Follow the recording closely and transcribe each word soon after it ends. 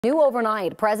New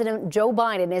overnight, President Joe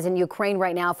Biden is in Ukraine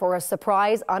right now for a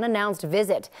surprise, unannounced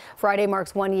visit. Friday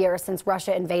marks 1 year since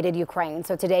Russia invaded Ukraine.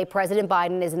 So today, President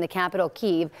Biden is in the capital,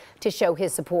 Kyiv, to show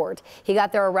his support. He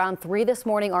got there around 3 this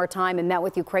morning, our time, and met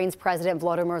with Ukraine's President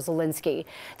Volodymyr Zelensky.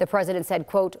 The president said,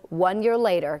 quote, 1 year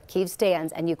later, Kyiv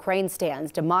stands and Ukraine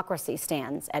stands, democracy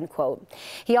stands, end quote.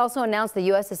 He also announced the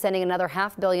U.S. is sending another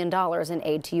 $500 million in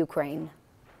aid to Ukraine.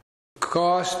 The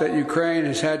cost that Ukraine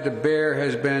has had to bear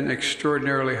has been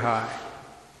extraordinarily high,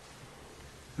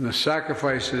 and the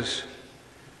sacrifices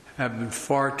have been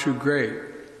far too great.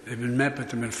 They've been met, but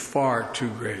they've been far too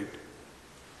great.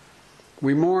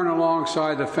 We mourn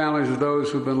alongside the families of those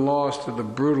who've been lost to the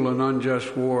brutal and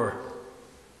unjust war.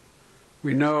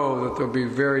 We know that there'll be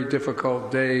very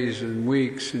difficult days and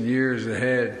weeks and years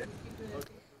ahead.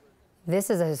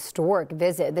 This is a historic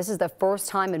visit. This is the first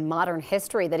time in modern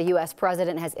history that a U.S.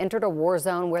 president has entered a war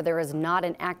zone where there is not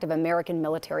an active American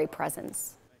military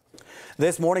presence.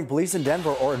 This morning, police in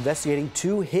Denver are investigating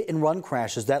 2 hit-and-run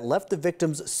crashes that left the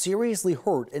victims seriously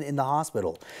hurt and in the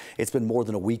hospital. It's been more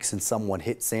than a week since someone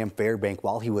hit Sam Fairbank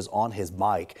while he was on his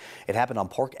bike. It happened on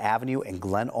Park Avenue and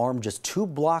Glen Arm, just 2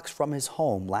 blocks from his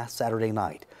home last Saturday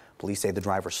night. Police say the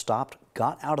driver stopped,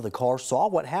 got out of the car, saw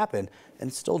what happened,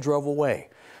 and still drove away.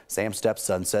 Sam's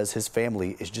stepson says his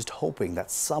family is just hoping that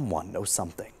someone knows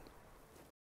something.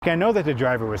 I know that the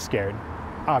driver was scared.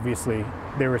 Obviously,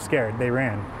 they were scared. They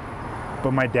ran.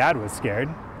 But my dad was scared,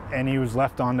 and he was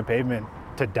left on the pavement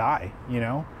to die, you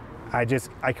know? I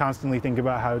constantly think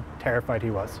about how terrified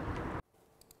he was.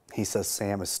 He says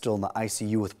Sam is still in the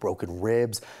ICU with broken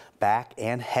ribs, back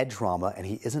and head trauma, and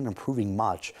he isn't improving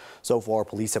much. So far,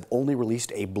 police have only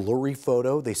released a blurry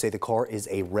photo. They say the car is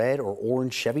a red or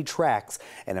orange Chevy Trax,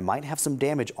 and it might have some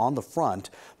damage on the front.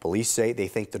 Police say they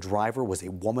think the driver was a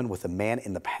woman with a man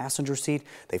in the passenger seat.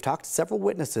 They've talked to several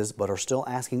witnesses, but are still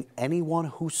asking anyone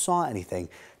who saw anything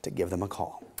to give them a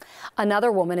call.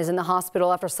 Another woman is in the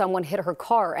hospital after someone hit her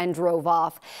car and drove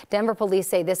off. Denver police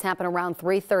say this happened around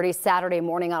 3:30 Saturday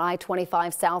morning on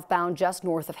I-25 southbound just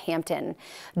north of Hampton.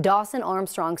 Dawson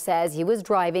Armstrong says he was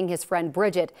driving his friend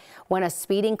Bridget when a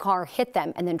speeding car hit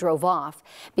them and then drove off.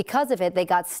 Because of it, they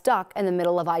got stuck in the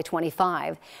middle of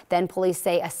I-25. Then police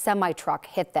say a semi-truck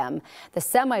hit them. The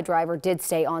semi-driver did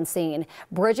stay on scene.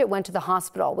 Bridget went to the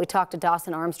hospital. We talked to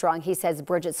Dawson Armstrong. He says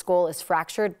Bridget's skull is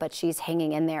fractured, but she's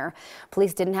hanging in there.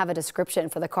 Police didn't have a description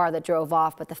for the car that drove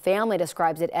off, but the family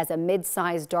describes it as a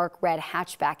mid-sized dark red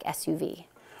hatchback SUV.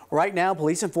 Right now,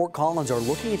 police in Fort Collins are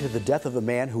looking into the death of a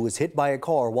man who was hit by a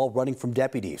car while running from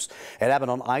deputies. It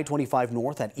happened on I-25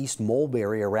 North at East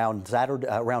Mulberry around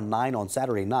 9 on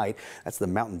Saturday night. That's the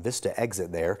Mountain Vista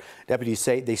exit there. Deputies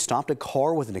say they stopped a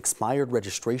car with an expired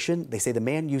registration. They say the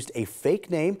man used a fake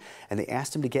name and they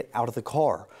asked him to get out of the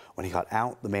car. When he got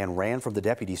out, the man ran from the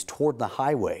deputies toward the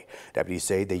highway. Deputies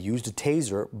say they used a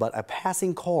taser, but a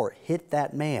passing car hit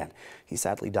that man. He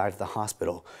sadly died at the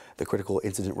hospital. The critical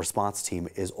incident response team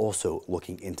is also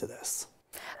looking into this.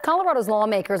 Colorado's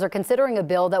lawmakers are considering a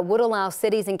bill that would allow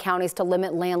cities and counties to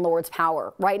limit landlords'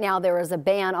 power. Right now, there is a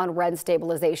ban on rent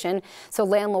stabilization, so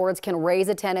landlords can raise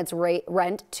a tenant's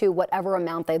rent to whatever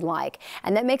amount they'd like.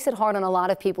 And that makes it hard on a lot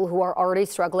of people who are already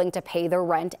struggling to pay their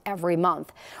rent every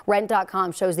month.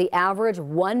 Rent.com shows the average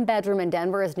 1-bedroom in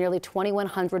Denver is nearly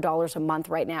 $2,100 a month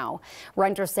right now.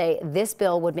 Renters say this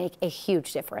bill would make a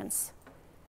huge difference.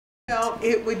 Well,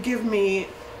 it would give me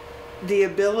the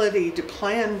ability to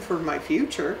plan for my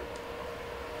future.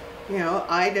 You know,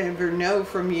 I never know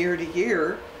from year to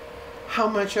year how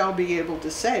much I'll be able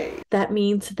to save. That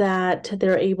means that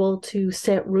they're able to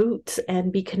set roots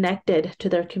and be connected to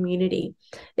their community.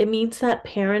 It means that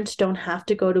parents don't have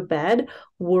to go to bed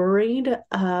worried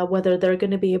whether they're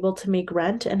going to be able to make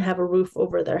rent and have a roof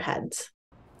over their heads.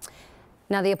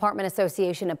 Now, the Apartment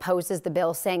Association opposes the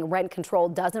bill, saying rent control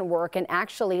doesn't work and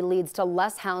actually leads to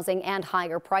less housing and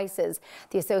higher prices.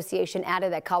 The association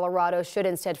added that Colorado should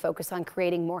instead focus on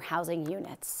creating more housing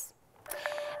units.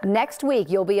 Next week,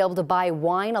 you'll be able to buy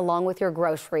wine along with your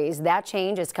groceries. That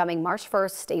change is coming March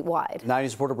 1st statewide. 9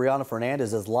 News reporter Brianna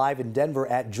Fernandez is live in Denver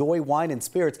at Joy Wine and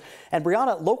Spirits. And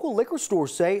Brianna, local liquor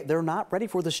stores say they're not ready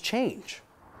for this change.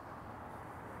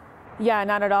 Yeah,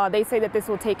 not at all. They say that this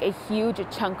will take a huge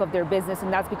chunk of their business,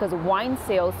 and that's because wine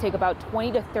sales take about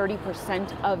 20 to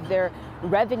 30% of their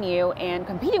revenue, and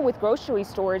competing with grocery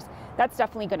stores, that's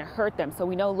definitely going to hurt them. So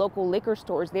we know local liquor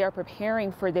stores, they are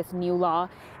preparing for this new law,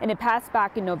 and it passed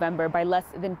back in November by less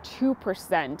than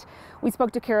 2%. We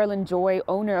spoke to Carolyn Joy,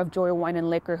 owner of Joy Wine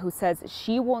and Liquor, who says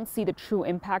she won't see the true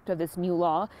impact of this new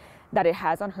law that it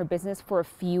has on her business for a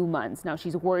few months. Now,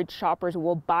 she's worried shoppers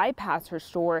will bypass her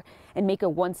store and make a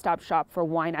one-stop shop for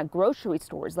wine at grocery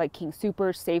stores like King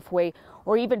Soopers, Safeway,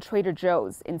 or even Trader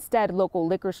Joe's. Instead, local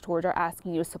liquor stores are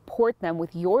asking you to support them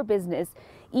with your business,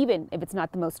 even if it's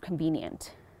not the most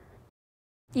convenient.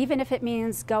 Even if it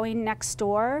means going next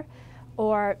door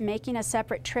or making a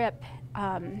separate trip,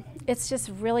 it's just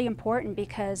really important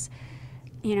because,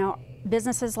 you know,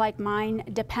 businesses like mine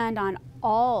depend on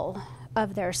all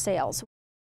of their sales.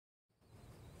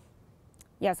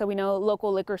 Yeah, so we know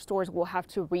local liquor stores will have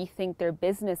to rethink their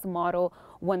business model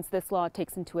once this law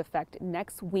takes into effect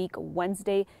next week,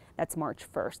 Wednesday. That's March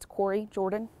 1st. Corey,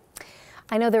 Jordan?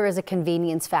 I know there is a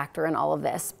convenience factor in all of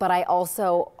this, but I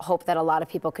also hope that a lot of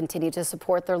people continue to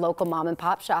support their local mom and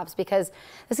pop shops because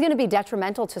this is going to be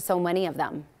detrimental to so many of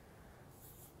them.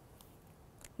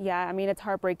 Yeah, I mean, it's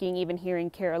heartbreaking even hearing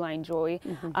Caroline Joy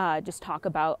just talk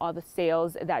about all the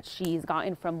sales that she's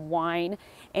gotten from wine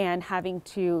and having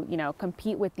to, you know,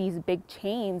 compete with these big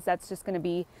chains. That's just going to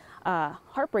be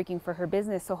heartbreaking for her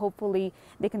business. So hopefully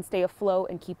they can stay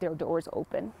afloat and keep their doors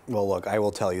open. Well, look, I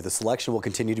will tell you, the selection will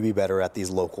continue to be better at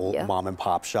these local mom and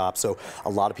pop shops. So a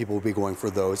lot of people will be going for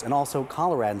those. And also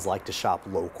Coloradans like to shop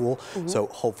local. So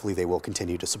hopefully they will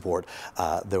continue to support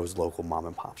those local mom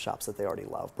and pop shops that they already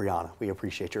love. Brianna, we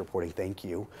appreciate your reporting. Thank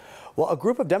you. Well, a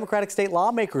group of Democratic state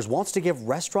lawmakers wants to give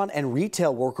restaurant and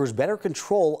retail workers better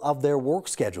control of their work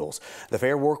schedules. The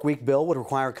Fair Work Week bill would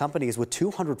require companies with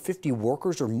 250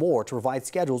 workers or more to provide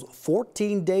schedules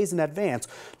 14 days in advance,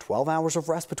 12 hours of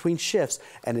rest between shifts,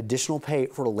 and additional pay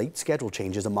for late schedule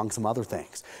changes, among some other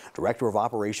things. Director of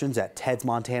Operations at Ted's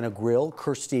Montana Grill,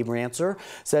 Kirsty Rancer,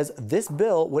 says this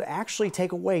bill would actually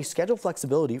take away schedule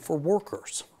flexibility for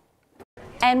workers.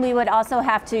 And we would also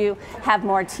have to have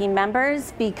more team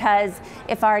members, because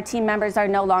if our team members are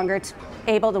no longer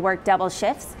able to work double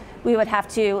shifts, we would have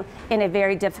to, in a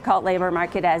very difficult labor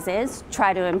market as is,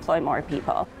 try to employ more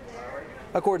people.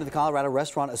 According to the Colorado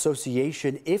Restaurant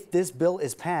Association, if this bill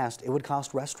is passed, it would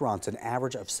cost restaurants an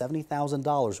average of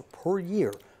 $70,000 per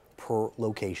year per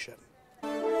location.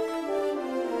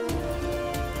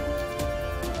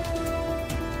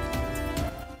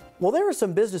 Well, there are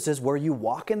some businesses where you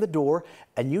walk in the door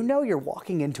and you know you're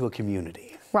walking into a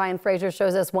community. Ryan Fraser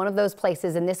shows us one of those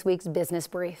places in this week's Business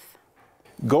Brief.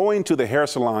 Going to the hair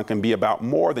salon can be about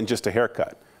more than just a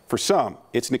haircut. For some,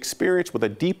 it's an experience with a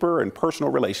deeper and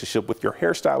personal relationship with your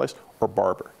hairstylist or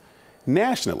barber.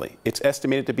 Nationally, it's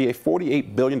estimated to be a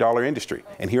 $48 billion industry,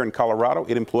 and here in Colorado,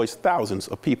 it employs thousands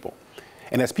of people.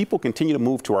 And as people continue to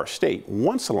move to our state,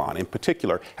 one salon in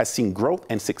particular has seen growth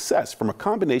and success from a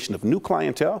combination of new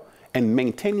clientele and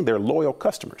maintaining their loyal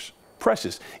customers.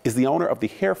 Precious is the owner of the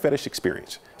Hair Fetish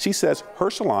Experience. She says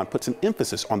her salon puts an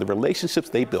emphasis on the relationships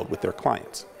they build with their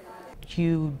clients.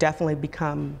 You definitely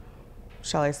become,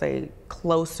 shall I say,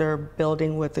 closer,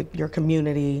 building with your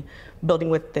community, building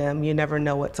with them. You never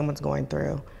know what someone's going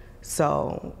through.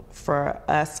 So for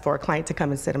us, for a client to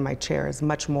come and sit in my chair is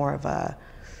much more of a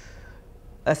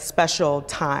special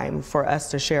time for us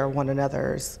to share one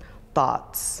another's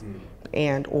thoughts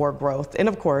and or growth. And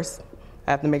of course,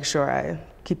 I have to make sure I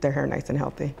keep their hair nice and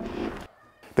healthy.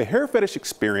 The Hair Fetish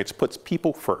Experience puts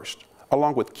people first,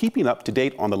 along with keeping up to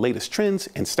date on the latest trends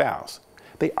and styles.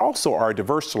 They also are a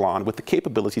diverse salon with the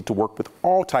capability to work with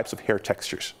all types of hair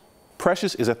textures.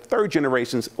 Precious is a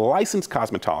third-generation licensed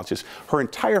cosmetologist. Her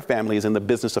entire family is in the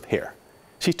business of hair.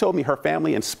 She told me her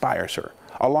family inspires her,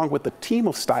 along with a team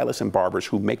of stylists and barbers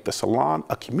who make the salon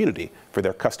a community for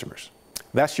their customers.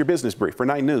 That's your Business Brief. For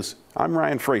 9 News, I'm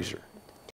Ryan Fraser.